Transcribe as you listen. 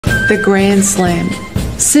The Grand Slam.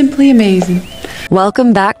 Simply amazing.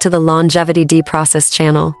 Welcome back to the Longevity Deprocessed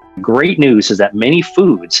channel. Great news is that many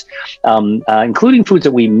foods, including foods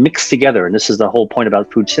that we mix together, and this is the whole point about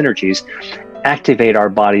food synergies, activate our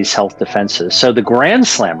body's health defenses. So the Grand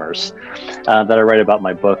Slammers that I write about in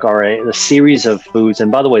my book are a series of foods. And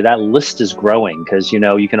by the way, that list is growing because, you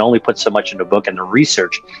know, you can only put so much in a book and the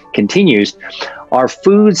research continues, are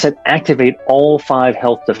foods that activate all 5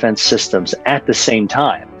 health defense systems at the same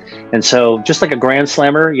time. And so just like a Grand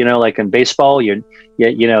Slammer, you know, like in baseball, you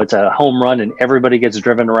know, it's a home run and everybody gets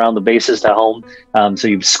driven around the bases to home. So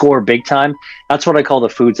you score big time. That's what I call the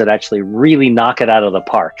foods that actually really knock it out of the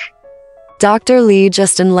park. Dr. Lee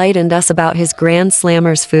just enlightened us about his Grand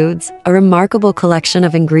Slammers foods, a remarkable collection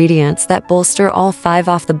of ingredients that bolster all 5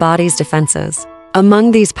 of the body's defenses.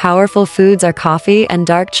 Among these powerful foods are coffee and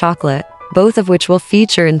dark chocolate, both of which will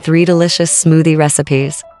feature in 3 delicious smoothie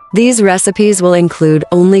recipes. These recipes will include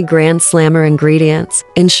only Grand Slammer ingredients,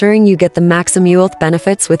 ensuring you get the maximum health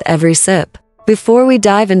benefits with every sip. Before we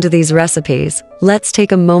dive into these recipes, let's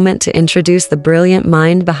take a moment to introduce the brilliant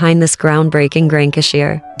mind behind this groundbreaking grain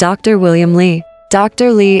cashier, Dr. William Lee.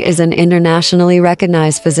 Dr. Lee is an internationally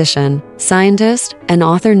recognized physician, scientist, and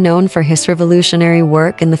author known for his revolutionary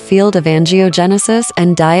work in the field of angiogenesis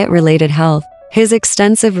and diet-related health. His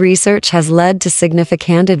extensive research has led to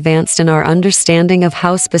significant advances in our understanding of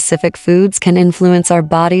how specific foods can influence our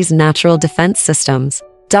body's natural defense systems.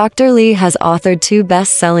 Dr. Lee has authored 2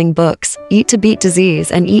 best-selling books, Eat to Beat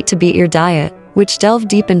Disease and Eat to Beat Your Diet, which delve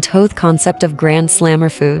deep into the concept of Grand Slammer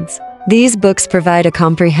foods. These books provide a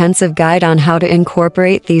comprehensive guide on how to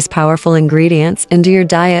incorporate these powerful ingredients into your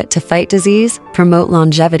diet to fight disease, promote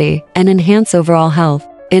longevity, and enhance overall health.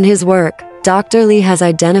 In his work, Dr. Lee has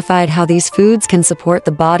identified how these foods can support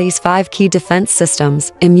the body's 5 key defense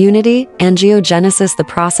systems: immunity, angiogenesis, the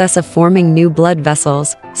process of forming new blood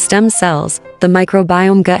vessels, stem cells, the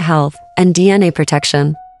microbiome, gut health, and DNA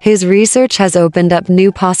protection. His research has opened up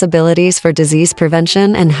new possibilities for disease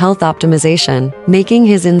prevention and health optimization, making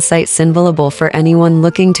his insights invaluable for anyone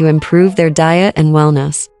looking to improve their diet and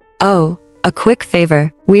wellness. Oh, a quick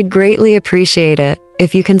favor, we'd greatly appreciate it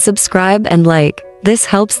if you can subscribe and like. This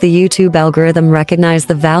helps the YouTube algorithm recognize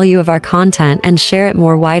the value of our content and share it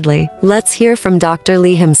more widely. Let's hear from Dr.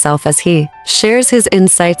 Lee himself as he shares his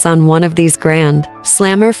insights on one of these Grand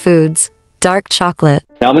Slammer foods, dark chocolate.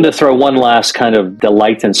 Now I'm going to throw one last kind of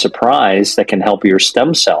delight and surprise that can help your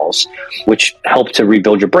stem cells, which help to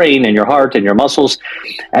rebuild your brain and your heart and your muscles,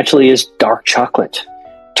 actually is dark chocolate.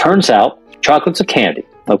 Turns out chocolate's a candy.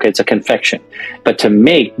 Okay, it's a confection. But to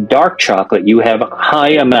make dark chocolate, you have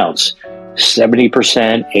high amounts, 70%,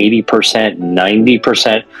 80%,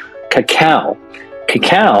 90% cacao.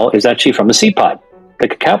 Cacao is actually from a seed pod, the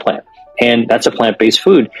cacao plant, and that's a plant-based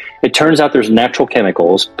food. It turns out there's natural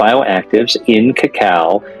chemicals, bioactives in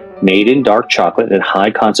cacao made in dark chocolate at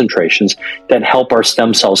high concentrations that help our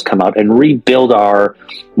stem cells come out and rebuild our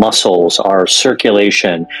muscles, our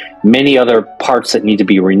circulation, many other parts that need to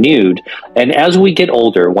be renewed. And as we get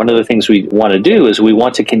older, one of the things we want to do is we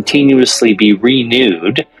want to continuously be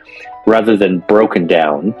renewed rather than broken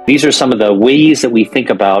down. These are some of the ways that we think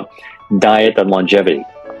about diet and longevity,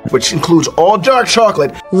 which includes all dark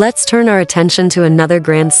chocolate. Let's turn our attention to another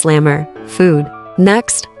Grand Slammer, food.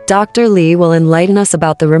 Next, Dr. Lee will enlighten us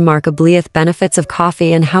about the remarkably benefits of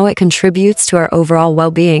coffee and how it contributes to our overall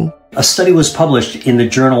well-being. A study was published in the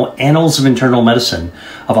journal Annals of Internal Medicine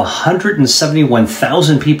of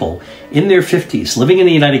 171,000 people in their 50s living in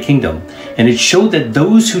the United Kingdom, and it showed that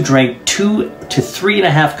those who drank 2 to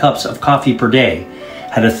 3.5 cups of coffee per day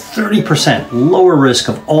had a 30% lower risk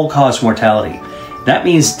of all-cause mortality. That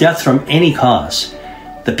means death from any cause.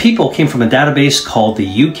 The people came from a database called the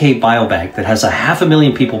UK Biobank that has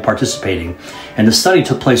 500,000 people participating, and the study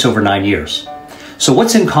took place over 9 years. So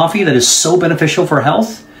what's in coffee that is so beneficial for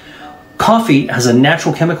health? Coffee has a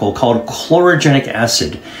natural chemical called chlorogenic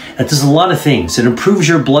acid that does a lot of things. It improves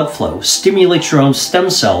your blood flow, stimulates your own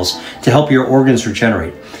stem cells to help your organs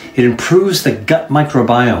regenerate. It improves the gut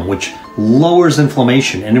microbiome, which lowers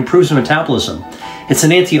inflammation and improves metabolism. It's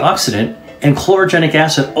an antioxidant, and chlorogenic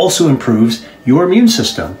acid also improves your immune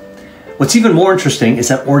system. What's even more interesting is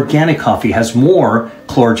that organic coffee has more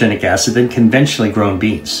chlorogenic acid than conventionally grown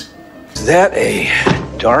beans. Is that a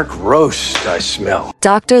dark roast I smell?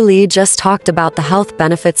 Dr. Lee just talked about the health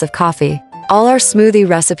benefits of coffee. All our smoothie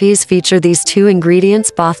recipes feature these 2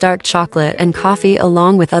 ingredients, both dark chocolate and coffee,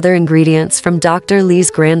 along with other ingredients from Dr.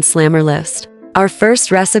 Lee's Grand Slammer list. Our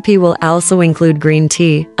first recipe will also include green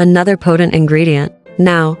tea, another potent ingredient.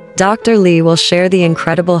 Now, Dr. Lee will share the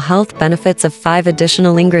incredible health benefits of 5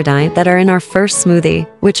 additional ingredients that are in our first smoothie,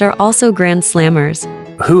 which are also Grand Slammers.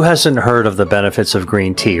 Who hasn't heard of the benefits of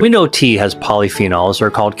green tea? We know tea has polyphenols.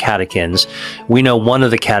 They're called catechins. We know one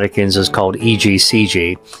of the catechins is called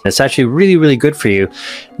EGCG. It's actually really, really good for you.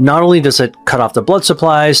 Not only does it cut off the blood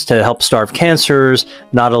supplies to help starve cancers,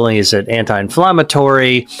 not only is it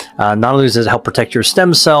anti-inflammatory, not only does it help protect your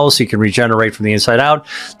stem cells so you can regenerate from the inside out,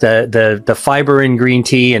 the fiber in green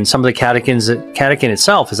tea and some of the catechins, catechin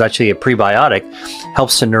itself is actually a prebiotic,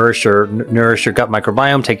 helps to nourish your gut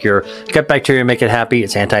microbiome, take your gut bacteria, make it happy.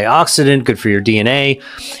 It's antioxidant, good for your DNA,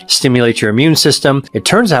 stimulates your immune system. It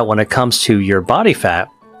turns out when it comes to your body fat,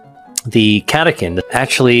 the catechin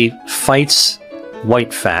actually fights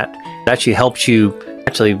white fat. It actually helps you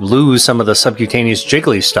actually lose some of the subcutaneous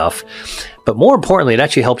jiggly stuff. But more importantly, it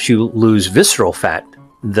actually helps you lose visceral fat,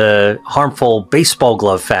 the harmful baseball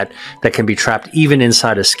glove fat that can be trapped even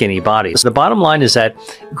inside a skinny body. So the bottom line is that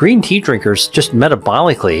green tea drinkers just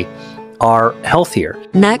metabolically are healthier.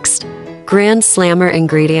 Next, Grand Slammer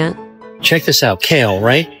ingredient. Check this out. Kale,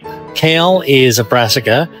 right? Kale is a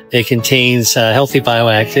brassica. It contains healthy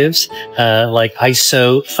bioactives like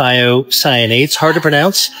isothiocyanates, hard to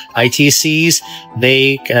pronounce, ITCs.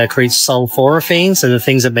 They create sulforaphanes, and the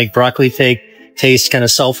things that make broccoli taste kind of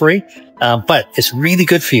sulfury. But it's really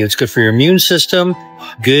good for you. It's good for your immune system,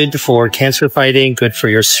 good for cancer fighting, good for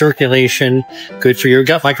your circulation, good for your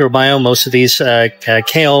gut microbiome. Most of these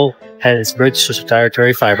kale has rich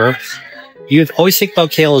dietary fiber. You always think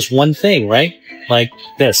about kale as one thing, right? Like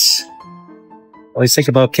this. Always think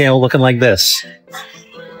about kale looking like this.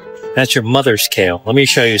 That's your mother's kale. Let me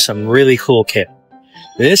show you some really cool kale.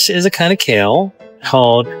 This is a kind of kale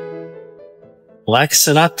called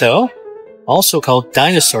laxinato, also called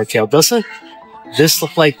dinosaur kale. Doesn't this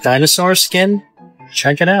look like dinosaur skin?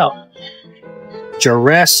 Check it out.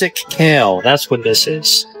 Jurassic kale. That's what this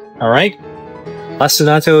is. All right.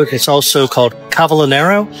 Lacinato, it's also called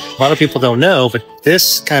cavallonero. A lot of people don't know, but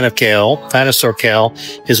this kind of kale, dinosaur kale,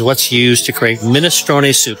 is what's used to create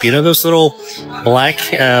minestrone soup. You know those little black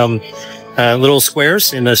little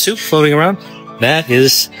squares in the soup floating around? That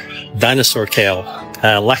is dinosaur kale,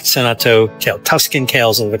 lacinato kale, Tuscan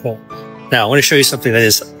kales in the kale. Now, I want to show you something that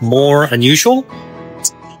is more unusual.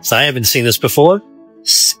 So I haven't seen this before.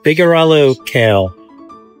 Spigarello kale.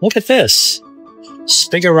 Look at this.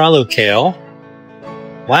 Spigarello kale.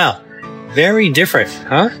 Wow. Very different,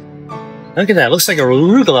 huh? Look at that. Looks like a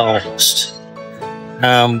arugula almost.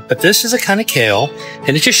 But this is a kind of kale,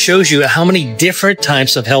 and it just shows you how many different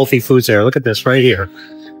types of healthy foods there are. Look at this right here.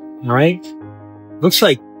 All right? Looks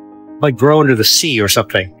like grow under the sea or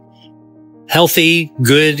something. Healthy,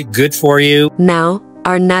 good for you. Now,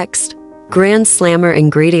 our next Grand Slammer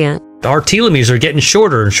ingredient. Our telomeres are getting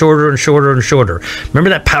shorter and shorter and shorter and shorter. Remember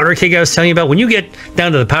that powder keg I was telling you about? When you get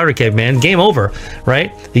down to the powder keg, man, game over,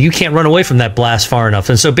 right? You can't run away from that blast far enough.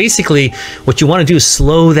 And so basically, what you want to do is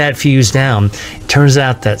slow that fuse down. It turns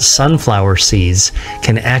out that sunflower seeds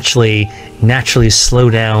can actually naturally slow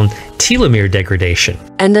down telomere degradation.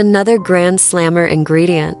 And another Grand Slammer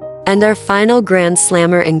ingredient. And our final Grand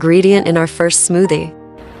Slammer ingredient in our first smoothie.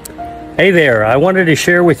 Hey there, I wanted to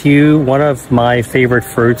share with you one of my favorite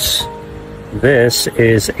fruits. This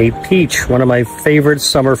is a peach, one of my favorite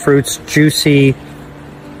summer fruits, juicy.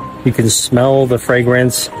 You can smell the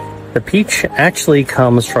fragrance. The peach actually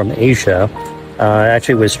comes from Asia.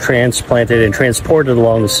 Actually was transplanted and transported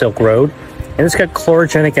along the Silk Road. And it's got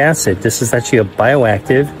chlorogenic acid. This is actually a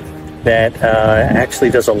bioactive that actually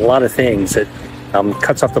does a lot of things. It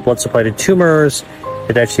cuts off the blood supply to tumors.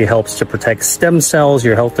 It actually helps to protect stem cells,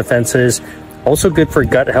 your health defenses. Also good for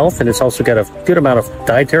gut health, and it's also got a good amount of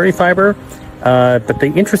dietary fiber. But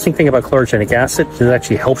the interesting thing about chlorogenic acid is it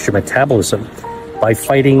actually helps your metabolism by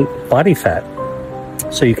fighting body fat.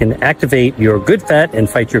 So you can activate your good fat and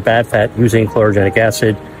fight your bad fat using chlorogenic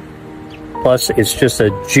acid. Plus, it's just a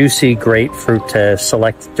juicy, great fruit to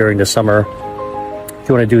select during the summer. What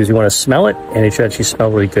you want to do is you want to smell it, and it should actually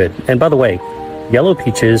smell really good. And by the way, yellow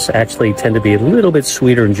peaches actually tend to be a little bit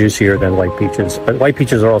sweeter and juicier than white peaches, but white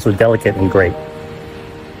peaches are also delicate and great.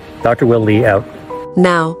 Dr. Will Lee out.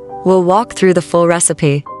 Now, we'll walk through the full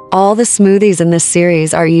recipe. All the smoothies in this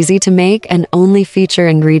series are easy to make and only feature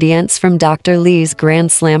ingredients from Dr. Lee's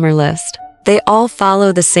Grand Slammer list. They all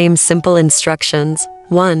follow the same simple instructions.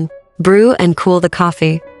 1. Brew and cool the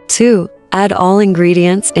coffee. 2. Add all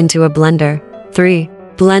ingredients into a blender. 3.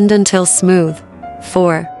 Blend until smooth.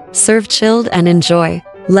 4. Serve chilled and enjoy.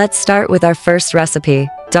 Let's start with our first recipe.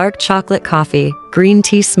 Dark chocolate coffee, green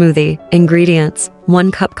tea smoothie. Ingredients: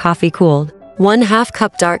 1 cup coffee cooled, 1/2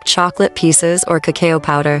 cup dark chocolate pieces or cacao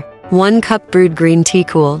powder, 1 cup brewed green tea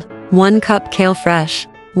cooled, 1 cup kale fresh,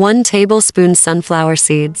 1 tablespoon sunflower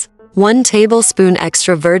seeds, 1 tablespoon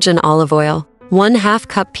extra virgin olive oil, 1/2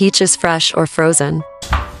 cup peaches fresh or frozen.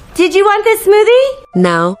 Did you want this smoothie?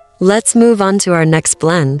 Now, let's move on to our next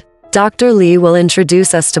blend. Dr. Lee will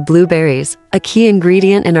introduce us to blueberries, a key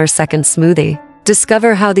ingredient in our second smoothie.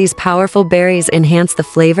 Discover how these powerful berries enhance the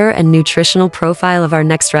flavor and nutritional profile of our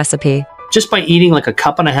next recipe. Just by eating like a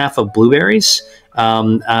cup and a half of blueberries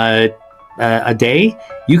a day,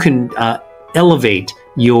 you can elevate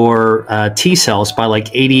your T cells by like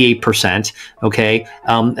 88%. Okay.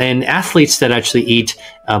 And athletes that actually eat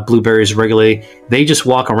blueberries regularly, they just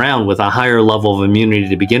walk around with a higher level of immunity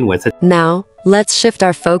to begin with. Now, let's shift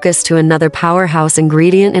our focus to another powerhouse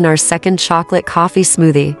ingredient in our second chocolate coffee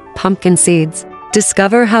smoothie, pumpkin seeds.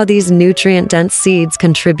 Discover how these nutrient-dense seeds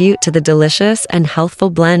contribute to the delicious and healthful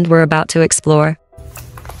blend we're about to explore.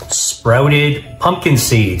 Sprouted pumpkin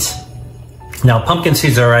seeds. Now, pumpkin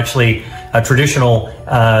seeds are actually a traditional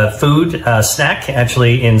food snack,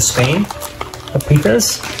 actually in Spain,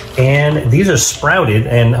 pepitas. And these are sprouted,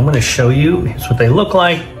 and I'm going to show you. Here's what they look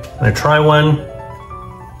like. I'm going to try one.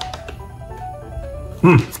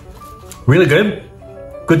 Really good.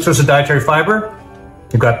 Good source of dietary fiber.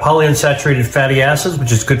 You've got polyunsaturated fatty acids,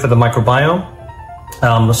 which is good for the microbiome.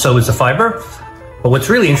 So is the fiber. But what's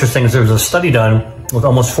really interesting is there was a study done with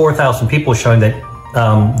almost 4,000 people showing that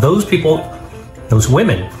those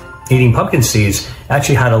women eating pumpkin seeds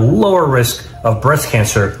actually had a lower risk of breast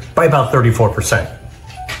cancer by about 34%.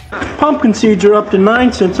 Pumpkin seeds are up to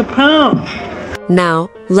 9 cents a pound. Now,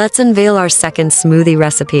 let's unveil our second smoothie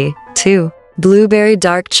recipe. 2. Blueberry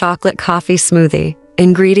dark chocolate coffee smoothie.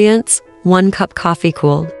 Ingredients: 1 cup coffee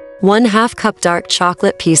cooled, 1/2 cup dark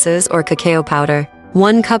chocolate pieces or cacao powder,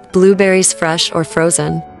 1 cup blueberries fresh or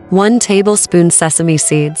frozen, 1 tablespoon sesame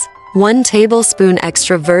seeds, 1 tablespoon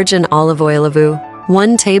extra virgin olive oil of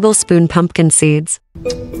 1 tablespoon pumpkin seeds.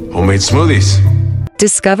 Homemade smoothies.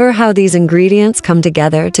 Discover how these ingredients come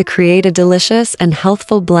together to create a delicious and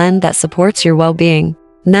healthful blend that supports your well-being.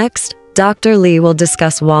 Next, Dr. Lee will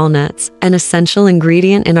discuss walnuts, an essential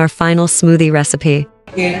ingredient in our final smoothie recipe.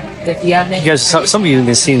 You guys, some of you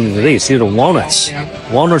have seen these. These are walnuts.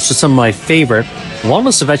 Walnuts are some of my favorite.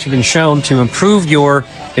 Walnuts have actually been shown to improve your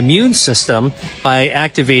immune system by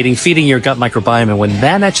feeding your gut microbiome. And when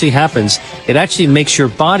that actually happens, it actually makes your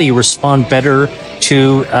body respond better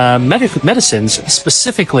to medicines.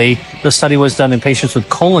 Specifically, the study was done in patients with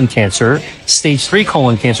colon cancer, stage 3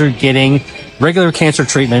 colon cancer, getting regular cancer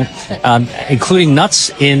treatment, including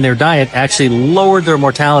nuts in their diet, actually lowered their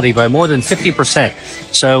mortality by more than 50%.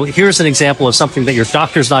 So here's an example of something that your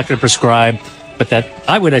doctor's not going to prescribe, but that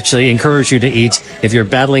I would actually encourage you to eat if you're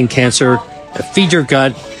battling cancer. Feed your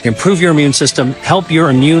gut, improve your immune system, help your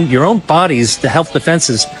own body's the health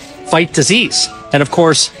defenses fight disease. And of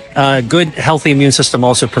course, good, healthy immune system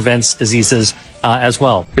also prevents diseases as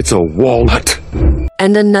well. It's a walnut.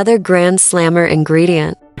 And another grand slammer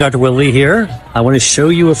ingredient. Dr. Willie here. I want to show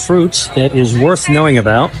you a fruit that is worth knowing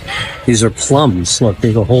about. These are plums. Look,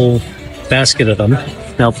 there's a whole basket of them.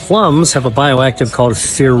 Now, plums have a bioactive called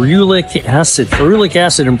ferulic acid. Ferulic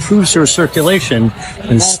acid improves your circulation,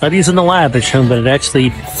 and studies in the lab have shown that it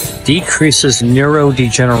actually decreases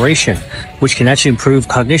neurodegeneration, which can actually improve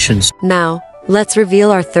cognition. Now, let's reveal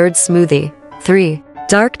our third smoothie. 3.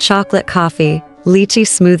 Dark chocolate coffee, lychee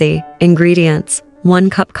smoothie. Ingredients: 1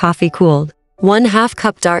 cup coffee cooled, 1/2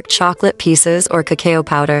 cup dark chocolate pieces or cacao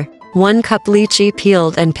powder, 1 cup lychee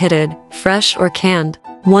peeled and pitted, fresh or canned,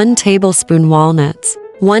 1 tablespoon walnuts,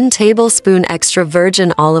 1 tablespoon extra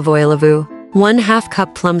virgin olive oil of 1/2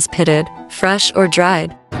 cup plums pitted, fresh or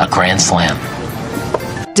dried. A grand slam.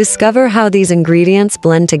 Discover how these ingredients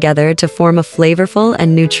blend together to form a flavorful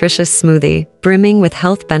and nutritious smoothie, brimming with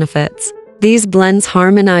health benefits. These blends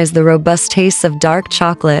harmonize the robust tastes of dark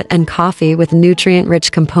chocolate and coffee with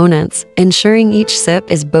nutrient-rich components, ensuring each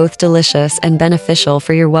sip is both delicious and beneficial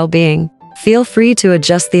for your well-being. Feel free to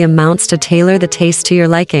adjust the amounts to tailor the taste to your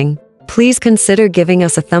liking. Please consider giving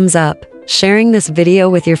us a thumbs up, sharing this video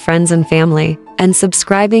with your friends and family, and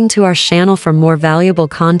subscribing to our channel for more valuable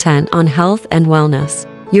content on health and wellness.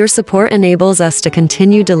 Your support enables us to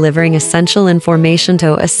continue delivering essential information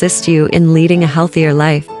to assist you in leading a healthier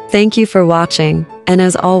life. Thank you for watching, and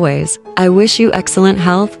as always, I wish you excellent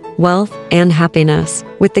health, wealth, and happiness,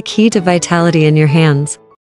 with the key to vitality in your hands.